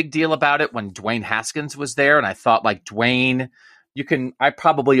wrote a big deal about it when Dwayne Haskins was there. And I thought, like, Dwayne, I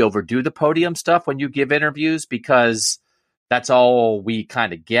probably overdo the podium stuff when you give interviews because that's all we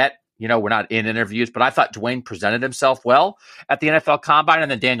kind of get. We're not in interviews, but I thought Dwayne presented himself well at the NFL Combine,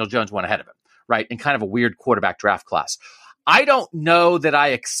 and then Daniel Jones went ahead of him, right, in kind of a weird quarterback draft class. I don't know that I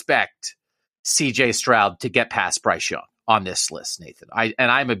expect CJ Stroud to get past Bryce Young on this list, Nathan.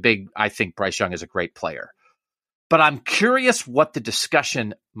 I think Bryce Young is a great player. But I'm curious what the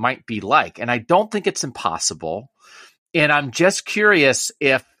discussion might be like, and I don't think it's impossible. And I'm just curious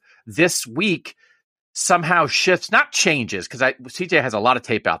if this week somehow shifts, not changes, because CJ has a lot of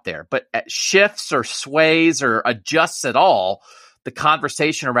tape out there, but shifts or sways or adjusts at all the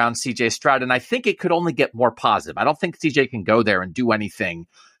conversation around CJ Stroud. And I think it could only get more positive. I don't think CJ can go there and do anything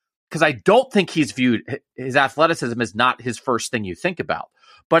because I don't think his athleticism is not his first thing you think about.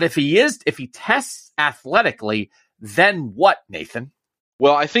 But if he tests athletically, then what, Nathan?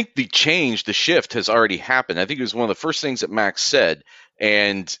 Well, I think the shift has already happened. I think it was one of the first things that Max said.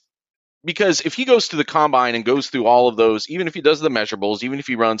 And because if he goes to the Combine and goes through all of those, even if he does the measurables, even if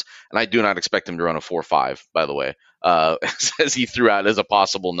he runs, and I do not expect him to run a 4.5, by the way, as he threw out as a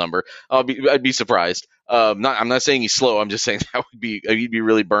possible number, I'd be surprised. I'm not saying he's slow. I'm just saying he'd be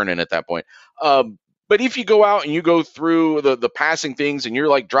really burning at that point. But if you go out and you go through the passing things and you're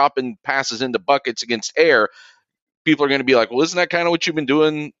like dropping passes into buckets against air, people are going to be like, well, isn't that kind of what you've been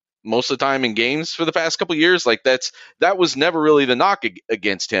doing most of the time in games for the past couple of years? Like that was never really the knock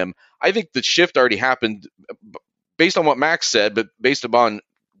against him. I think the shift already happened based on what Max said, but based upon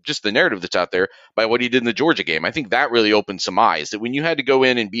just the narrative that's out there by what he did in the Georgia game. I think that really opened some eyes, that when you had to go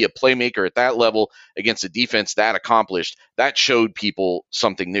in and be a playmaker at that level against a defense that accomplished, that showed people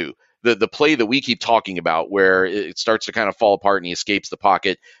something new. The play that we keep talking about where it starts to kind of fall apart and he escapes the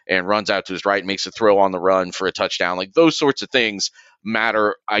pocket and runs out to his right and makes a throw on the run for a touchdown. Like those sorts of things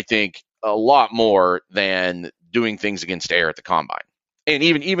matter, I think, a lot more than doing things against air at the Combine. And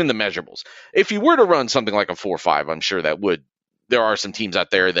even the measurables. If you were to run something like a 4.5, I'm sure that would. There are some teams out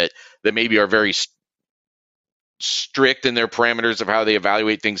there that maybe are very strict in their parameters of how they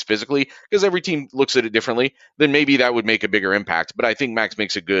evaluate things physically, because every team looks at it differently, then maybe that would make a bigger impact. But I think Max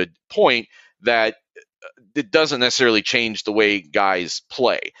makes a good point that it doesn't necessarily change the way guys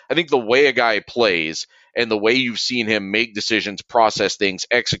play. I think the way a guy plays and the way you've seen him make decisions, process things,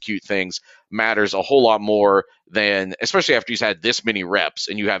 execute things matters a whole lot more than, especially after he's had this many reps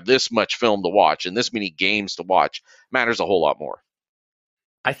and you have this much film to watch and this many games to watch, matters a whole lot more.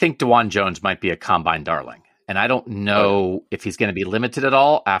 I think DeJuan Jones might be a Combine darling. And I don't know if he's going to be limited at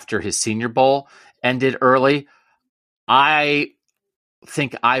all after his Senior Bowl ended early. I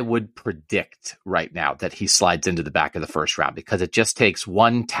think I would predict right now that he slides into the back of the first round because it just takes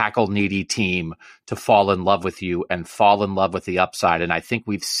one tackle-needy team to fall in love with you and fall in love with the upside. And I think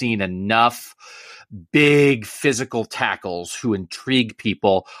we've seen enough big physical tackles who intrigue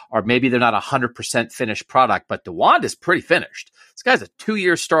people, or maybe they're not 100% finished product, but DeJuan is pretty finished. This guy's a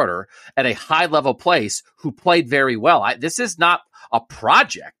 2-year starter at a high-level place who played very well. This is not a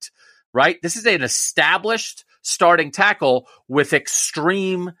project, right? This is an established starting tackle with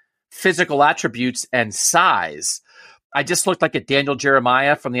extreme physical attributes and size. I just looked like at Daniel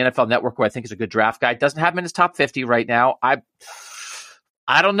Jeremiah from the NFL Network, who I think is a good draft guy. Doesn't have him in his top 50 right now. I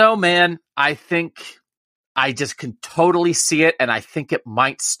don't know, man. I think I just can totally see it, and I think it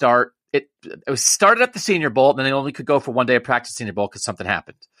might start. It was started at the Senior Bowl, and then they only could go for one day of practice Senior Bowl because something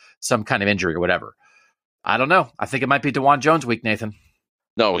happened, some kind of injury or whatever. I don't know. I think it might be DeJuan Jones week, Nathan.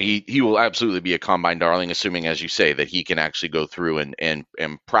 No, he will absolutely be a Combine darling, assuming, as you say, that he can actually go through and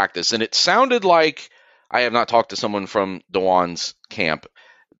practice. And it sounded like, I have not talked to someone from DeJuan's camp.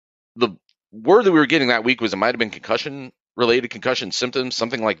 The word that we were getting that week was it might have been concussion-related concussion symptoms,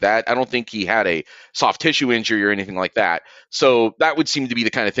 something like that. I don't think he had a soft tissue injury or anything like that. So that would seem to be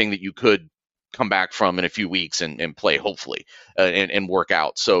the kind of thing that you could come back from in a few weeks and play, hopefully, and work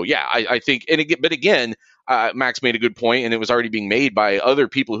out. So yeah, I think, but again, Max made a good point, and it was already being made by other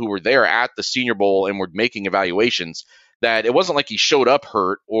people who were there at the Senior Bowl and were making evaluations, that it wasn't like he showed up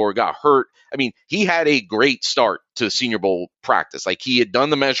hurt or got hurt. I mean, he had a great start to Senior Bowl practice. Like, he had done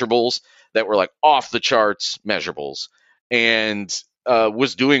the measurables that were like off the charts measurables, and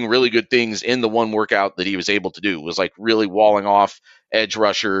was doing really good things in the one workout that he was able to do. Was like really walling off edge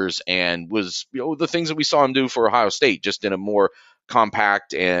rushers, and was, the things that we saw him do for Ohio State, just in a more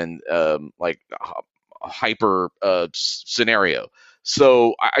compact and hyper scenario.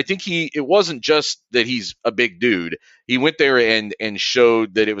 So I think it wasn't just that he's a big dude. He went there and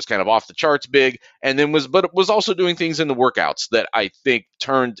showed that it was kind of off the charts big, and then was also doing things in the workouts that I think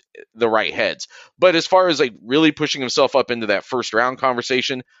turned the right heads. But as far as like really pushing himself up into that first round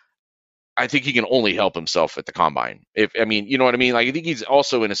conversation, I think he can only help himself at the combine. You know what I mean? Like, I think he's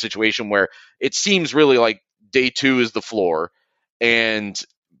also in a situation where it seems really like day 2 is the floor,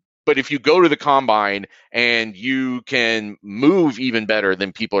 but if you go to the combine and you can move even better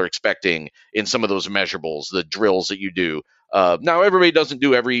than people are expecting in some of those measurables, the drills that you do. Now, everybody doesn't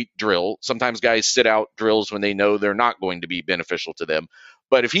do every drill. Sometimes guys sit out drills when they know they're not going to be beneficial to them.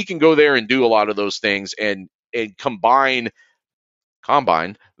 But if he can go there and do a lot of those things and combine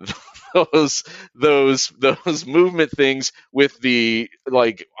those movement things with the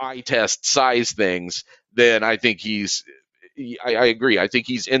like eye test size things, then I think I agree. I think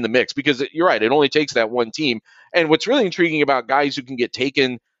he's in the mix, because you're right. It only takes that one team. And what's really intriguing about guys who can get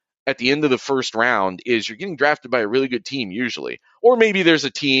taken at the end of the first round is you're getting drafted by a really good team usually. Or maybe there's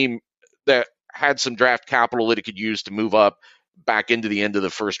a team that had some draft capital that it could use to move up back into the end of the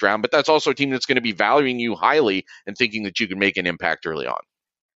first round. But that's also a team that's going to be valuing you highly and thinking that you can make an impact early on.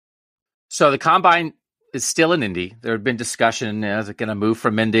 So the combine is still in Indy. There had been discussion, is it going to move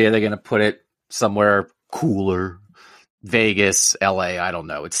from Indy? Are they going to put it somewhere cooler? Vegas, LA, I don't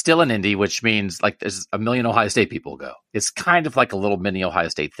know. It's still in Indy, which means like there's a million Ohio State people go. It's kind of like a little mini Ohio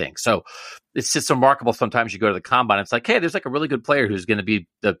State thing. So it's just remarkable. Sometimes you go to the combine, it's like, hey, there's like a really good player who's going to be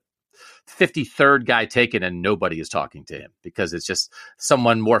the 53rd guy taken, and nobody is talking to him because it's just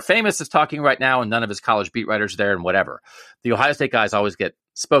someone more famous is talking right now, and none of his college beat writers are there, and whatever. The Ohio State guys always get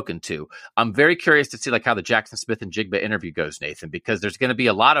spoken to. I'm very curious to see like how the Jackson Smith and Jigba interview goes, Nathan, because there's going to be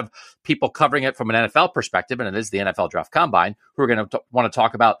a lot of people covering it from an NFL perspective, and it is the NFL Draft Combine, who are going to want to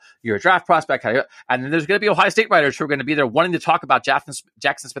talk about your draft prospect, and then there's going to be Ohio State writers who are going to be there wanting to talk about Jackson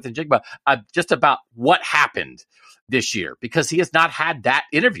Smith and Jigba, just about what happened this year, because he has not had that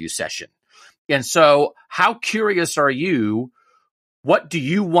interview session. And so how curious are you? What do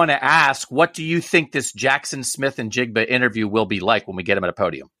you want to ask? What do you think this Jackson Smith and Jigba interview will be like when we get him at a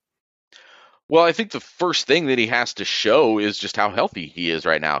podium? Well, I think the first thing that he has to show is just how healthy he is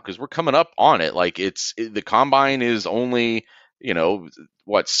right now, because we're coming up on it. Like, the combine is only,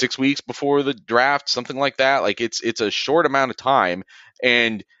 6 weeks before the draft, something like that. Like, it's a short amount of time,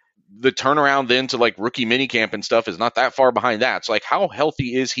 and the turnaround then to like rookie minicamp and stuff is not that far behind that. So like, how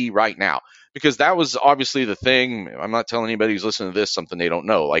healthy is he right now? Because that was obviously the thing. I'm not telling anybody who's listening to this something they don't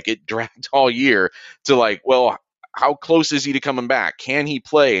know. Like, it dragged all year to like, well, how close is he to coming back? Can he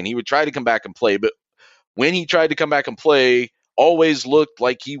play? And he would try to come back and play, but when he tried to come back and play, always looked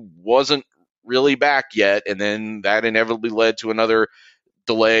like he wasn't really back yet. And then that inevitably led to another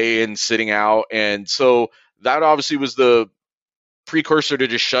delay and sitting out. And so that obviously was the precursor to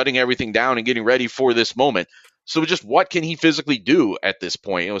just shutting everything down and getting ready for this moment. So just what can he physically do at this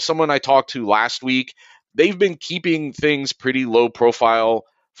point? Someone I talked to last week, they've been keeping things pretty low profile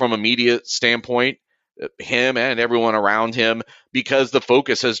from a media standpoint, him and everyone around him, because the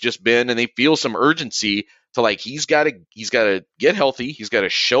focus has just been, and they feel some urgency to like, he's got to get healthy, he's got to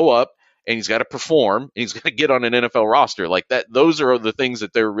show up, and he's got to perform, and he's got to get on an NFL roster like that. Those are the things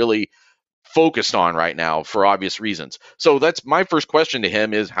that they're really focused on right now for obvious reasons. So that's my first question to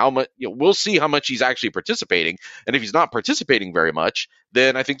him, is how much, we'll see how much he's actually participating. And if he's not participating very much,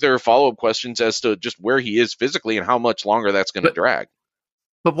 then I think there are follow-up questions as to just where he is physically and how much longer that's going to drag.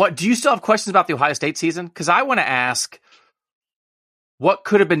 But what do you still have questions about the Ohio State season? Because I want to ask, what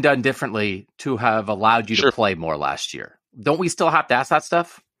could have been done differently to have allowed you to play more last year? Don't we still have to ask that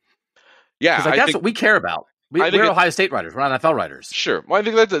stuff? Yeah, because that's what we care about. We're Ohio State writers. We're not NFL writers. Sure. Well, I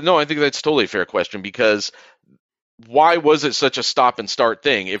think that's totally a fair question, because why was it such a stop and start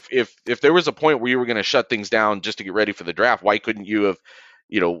thing? If there was a point where you were going to shut things down just to get ready for the draft, why couldn't you have,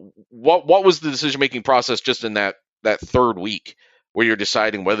 what was the decision making process just in that third week where you're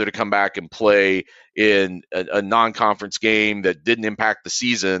deciding whether to come back and play in a non-conference game that didn't impact the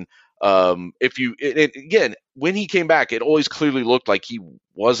season? Again, when he came back, it always clearly looked like he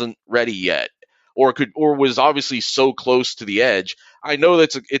wasn't ready yet. or was obviously so close to the edge. I know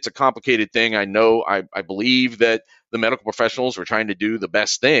it's a complicated thing. I know I believe that the medical professionals were trying to do the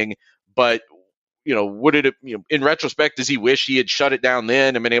best thing, but would it, in retrospect, does he wish he had shut it down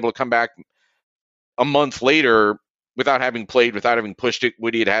then and been able to come back a month later without having played, without having pushed it?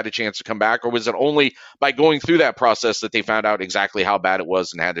 Would he have had a chance to come back, or was it only by going through that process that they found out exactly how bad it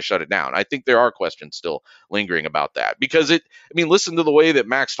was and had to shut it down? I think there are questions still lingering about that, because listen to the way that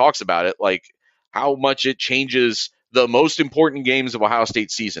Max talks about it, like how much it changes the most important games of Ohio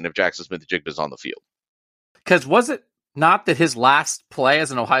State's season if Jackson Smith-Njigba is on the field. Because was it not that his last play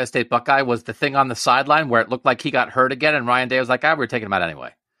as an Ohio State Buckeye was the thing on the sideline where it looked like he got hurt again, and Ryan Day was like, we're taking him out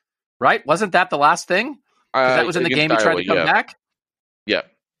anyway. Right? Wasn't that the last thing? Because that was in the game he tried to come back? Yeah.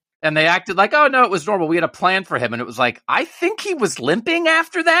 And they acted like, oh, no, it was normal. We had a plan for him. And it was like, I think he was limping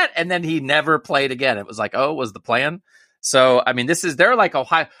after that. And then he never played again. It was like, oh, it was the plan? So, they're like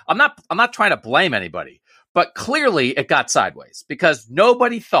Ohio. I'm not trying to blame anybody, but clearly it got sideways because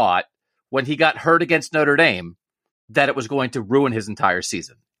nobody thought when he got hurt against Notre Dame that it was going to ruin his entire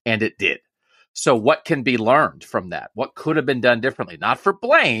season. And it did. So what can be learned from that? What could have been done differently? Not for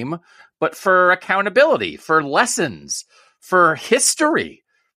blame, but for accountability, for lessons, for history,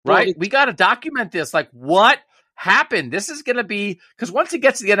 right? Well, we got to document this. Like, what happened? This is going to be, because once it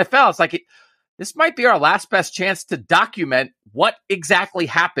gets to the NFL, it's like, this might be our last best chance to document what exactly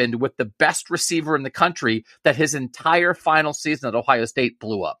happened with the best receiver in the country that his entire final season at Ohio State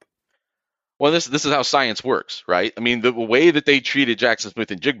blew up. Well, this is how science works, right? The way that they treated Jackson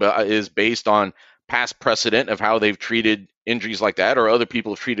Smith-Njigba is based on past precedent of how they've treated injuries like that, or other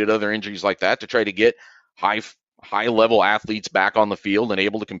people have treated other injuries like that to try to get high level athletes back on the field and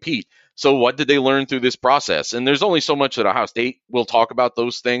able to compete. So what did they learn through this process? And there's only so much that Ohio State will talk about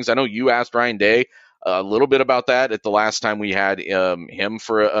those things. I know you asked Ryan Day a little bit about that at the last time we had him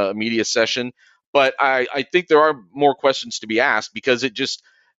for a media session, but I think there are more questions to be asked, because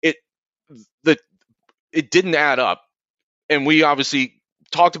it didn't add up, and we obviously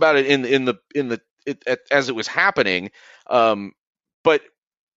talked about it as it was happening. But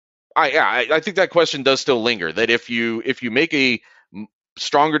I think that question does still linger. That if you make a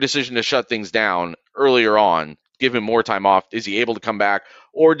stronger decision to shut things down earlier on, give him more time off, is he able to come back,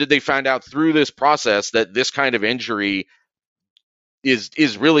 or did they find out through this process that this kind of injury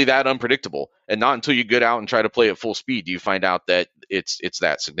is really that unpredictable, and not until you get out and try to play at full speed do you find out that it's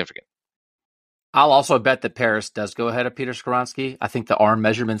that significant? I'll also bet that Paris does go ahead of Peter Skoronski. I think the arm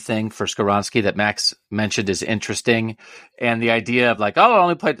measurement thing for Skoronski that Max mentioned is interesting. And the idea of like, oh, I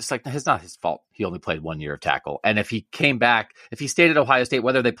only played, it's like, it's not his fault. He only played 1 year of tackle. And if he came back, if he stayed at Ohio State,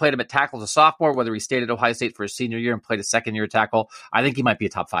 whether they played him at tackle as a sophomore, whether he stayed at Ohio State for his senior year and played a second year tackle, I think he might be a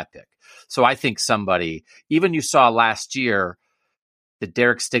top 5 pick. So I think somebody, even you saw last year, the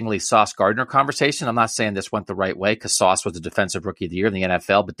Derek Stingley Sauce Gardner conversation. I'm not saying this went the right way because Sauce was the defensive rookie of the year in the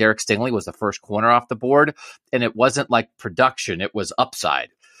NFL, but Derek Stingley was the first corner off the board. And it wasn't like production, it was upside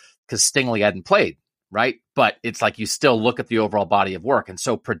because Stingley hadn't played, right? But it's like you still look at the overall body of work. And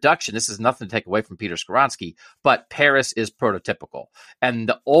so production, this is nothing to take away from Peter Skoronski, but Paris is prototypical. And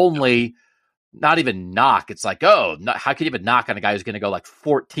the only, not even knock, it's like, oh, how can you even knock on a guy who's going to go like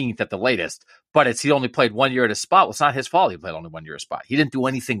 14th at the latest? But he only played 1 year at a spot. Well, it's not his fault he played only 1 year at a spot. He didn't do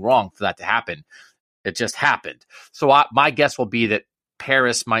anything wrong for that to happen. It just happened. So my guess will be that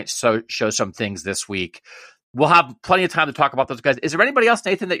Paris might show some things this week. We'll have plenty of time to talk about those guys. Is there anybody else,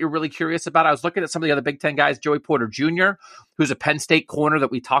 Nathan, that you're really curious about? I was looking at some of the other Big Ten guys. Joey Porter Jr., who's a Penn State corner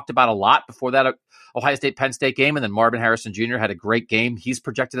that we talked about a lot before that Ohio State-Penn State game. And then Marvin Harrison Jr. had a great game. He's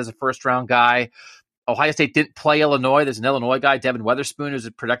projected as a first-round guy. Ohio State didn't play Illinois. There's an Illinois guy, Devin Weatherspoon, who's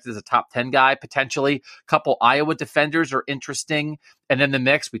projected as a top 10 guy, potentially. A couple Iowa defenders are interesting. And in the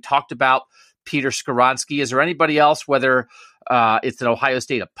mix, we talked about Peter Skoronski. Is there anybody else, whether it's an Ohio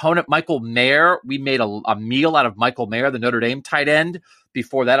State opponent? Michael Mayer, we made a meal out of Michael Mayer, the Notre Dame tight end,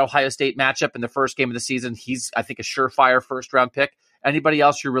 before that Ohio State matchup in the first game of the season. He's, I think, a surefire first-round pick. Anybody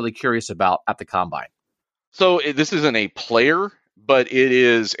else you're really curious about at the Combine? So this isn't a player, but it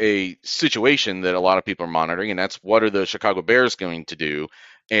is a situation that a lot of people are monitoring, and that's what are the Chicago Bears going to do?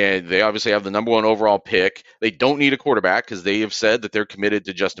 And they obviously have the number 1 overall pick. They don't need a quarterback because they have said that they're committed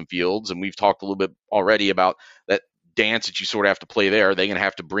to Justin Fields, and we've talked a little bit already about that dance that you sort of have to play there. They're going to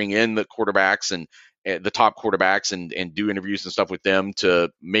have to bring in the quarterbacks and the top quarterbacks and do interviews and stuff with them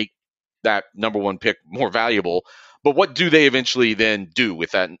to make that number 1 pick more valuable. But what do they eventually then do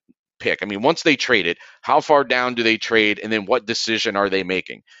with that pick? I mean, once they trade it, how far down do they trade, and then what decision are they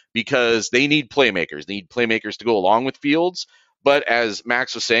making? Because they need playmakers. They need playmakers to go along with Fields. But as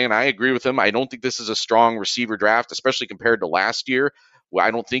Max was saying, and I agree with him, I don't think this is a strong receiver draft, especially compared to last year.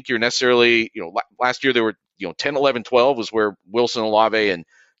 I don't think you're necessarily, last year there were, 10, 11, 12 was where Wilson, Olave, and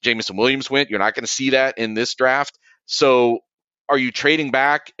Jameson Williams went. You're not going to see that in this draft. So are you trading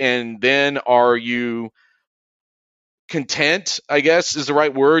back, and then are you content, I guess is the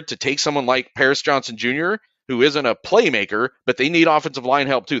right word, to take someone like Paris Johnson Jr., who isn't a playmaker, but they need offensive line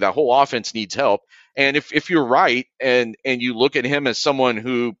help too. That whole offense needs help. And if you're right, and you look at him as someone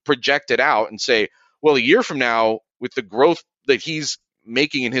who projected out and say, well, a year from now, with the growth that he's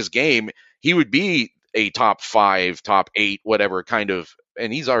making in his game, he would be a top 5, top 8, whatever kind of,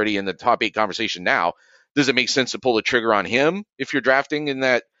 and he's already in the top 8 conversation now. Does it make sense to pull the trigger on him if you're drafting in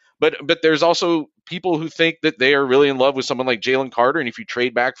that? But there's also people who think that they are really in love with someone like Jalen Carter, and if you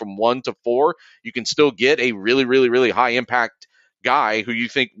trade back from 1 to 4, you can still get a really, really, really high impact guy who you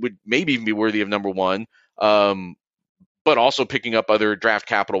think would maybe even be worthy of number 1, but also picking up other draft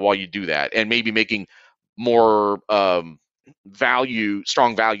capital while you do that, and maybe making more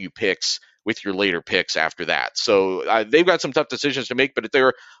strong value picks with your later picks after that. So they've got some tough decisions to make, but if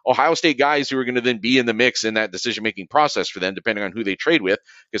they're Ohio State guys who are going to then be in the mix in that decision-making process for them, depending on who they trade with,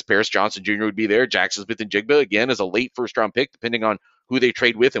 because Paris Johnson Jr. would be there, Jackson Smith-Njigba, again, as a late first-round pick, depending on who they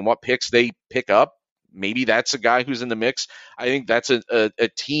trade with and what picks they pick up. Maybe that's a guy who's in the mix. I think that's a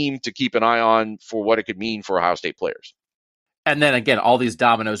team to keep an eye on for what it could mean for Ohio State players. And then again, all these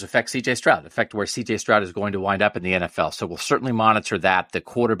dominoes affect C.J. Stroud, affect where C.J. Stroud is going to wind up in the NFL. So we'll certainly monitor that, the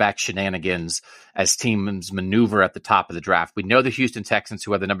quarterback shenanigans as teams maneuver at the top of the draft. We know the Houston Texans,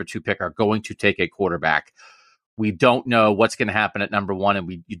 who have the number 2 pick, are going to take a quarterback. We don't know what's going to happen at number 1,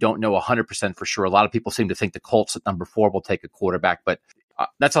 and you don't know 100% for sure. A lot of people seem to think the Colts at number 4 will take a quarterback, but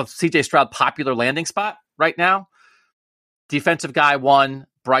that's a C.J. Stroud popular landing spot right now. Defensive guy 1,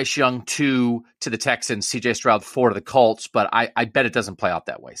 Bryce Young 2 to the Texans, C.J. Stroud 4 to the Colts, but I bet it doesn't play out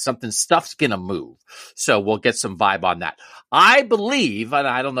that way. Stuff's going to move. So we'll get some vibe on that. I believe, and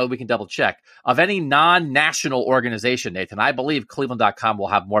I don't know, we can double check, of any non-national organization, Nathan, I believe Cleveland.com will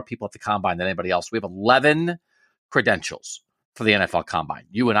have more people at the Combine than anybody else. We have 11 credentials for the NFL Combine.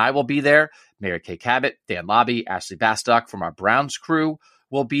 You and I will be there. Mary Kay Cabot, Dan Lobby, Ashley Bastock from our Browns crew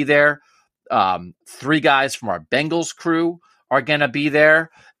will be there. 3 guys from our Bengals crew are going to be there.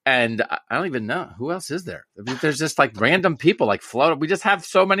 And I don't even know who else is there. I mean, there's just like random people like floating. We just have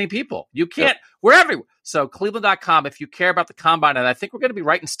so many people. You can't, we're everywhere. So Cleveland.com, if you care about the Combine, and I think we're going to be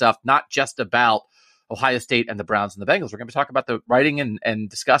writing stuff, not just about Ohio State and the Browns and the Bengals. We're going to be talking about the writing and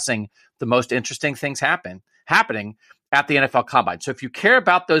discussing the most interesting things happening at the NFL Combine. So if you care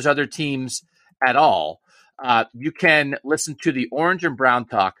about those other teams at all, you can listen to the Orange and Brown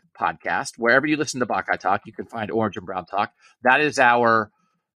Talk podcast. Wherever you listen to Buckeye Talk, you can find Orange and Brown Talk. That is our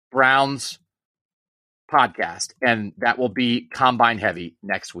Browns podcast, and that will be Combine heavy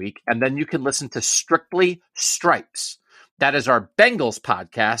next week. And then you can listen to Strictly Stripes. That is our Bengals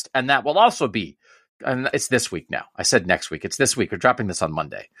podcast, and that will also be, and it's this week now. I said next week. It's this week. We're dropping this on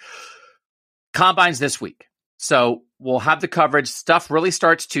Monday. Combine's this week. So we'll have the coverage. Stuff really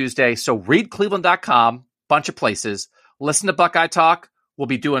starts Tuesday. So read Cleveland.com, bunch of places. Listen to Buckeye Talk. We'll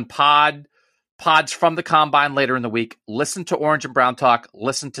be doing pods from the Combine later in the week. Listen to Orange and Brown Talk.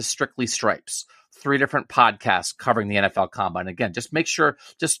 Listen to Strictly Stripes. 3 different podcasts covering the NFL Combine. Again, just make sure,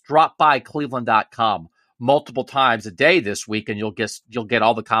 just drop by Cleveland.com multiple times a day this week, and you'll get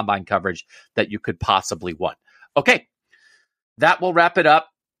all the Combine coverage that you could possibly want. Okay, that will wrap it up.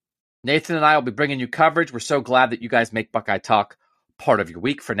 Nathan and I will be bringing you coverage. We're so glad that you guys make Buckeye Talk part of your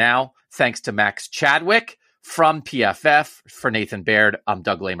week. For now, thanks to Max Chadwick from PFF. For Nathan Baird, I'm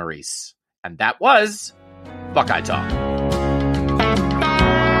Doug Lesmerises. And that was Buckeye Talk.